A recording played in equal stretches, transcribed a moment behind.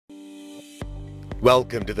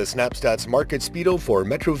Welcome to the SnapStats Market Speedo for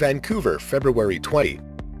Metro Vancouver, February 20.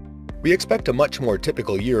 We expect a much more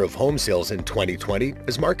typical year of home sales in 2020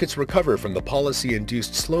 as markets recover from the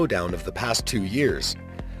policy-induced slowdown of the past 2 years.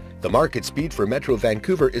 The market speed for Metro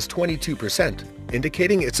Vancouver is 22%,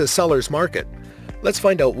 indicating it's a seller's market. Let's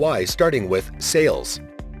find out why, starting with sales.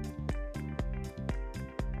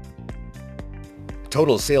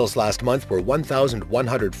 Total sales last month were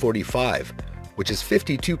 1,145, which is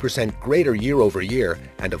 52% greater year over year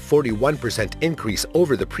and a 41% increase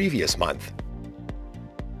over the previous month.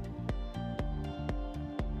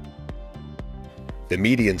 The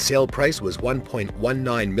median sale price was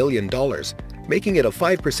 $1.19 million, making it a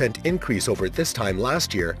 5% increase over this time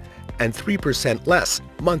last year and 3% less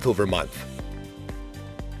month over month.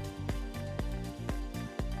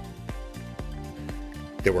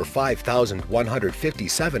 There were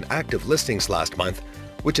 5,157 active listings last month,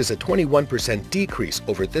 which is a 21% decrease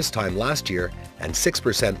over this time last year and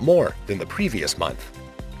 6% more than the previous month.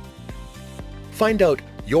 Find out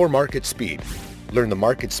your market speed. Learn the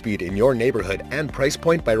market speed in your neighborhood and price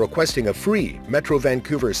point by requesting a free Metro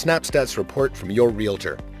Vancouver SnapStats report from your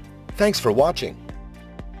realtor. Thanks for watching.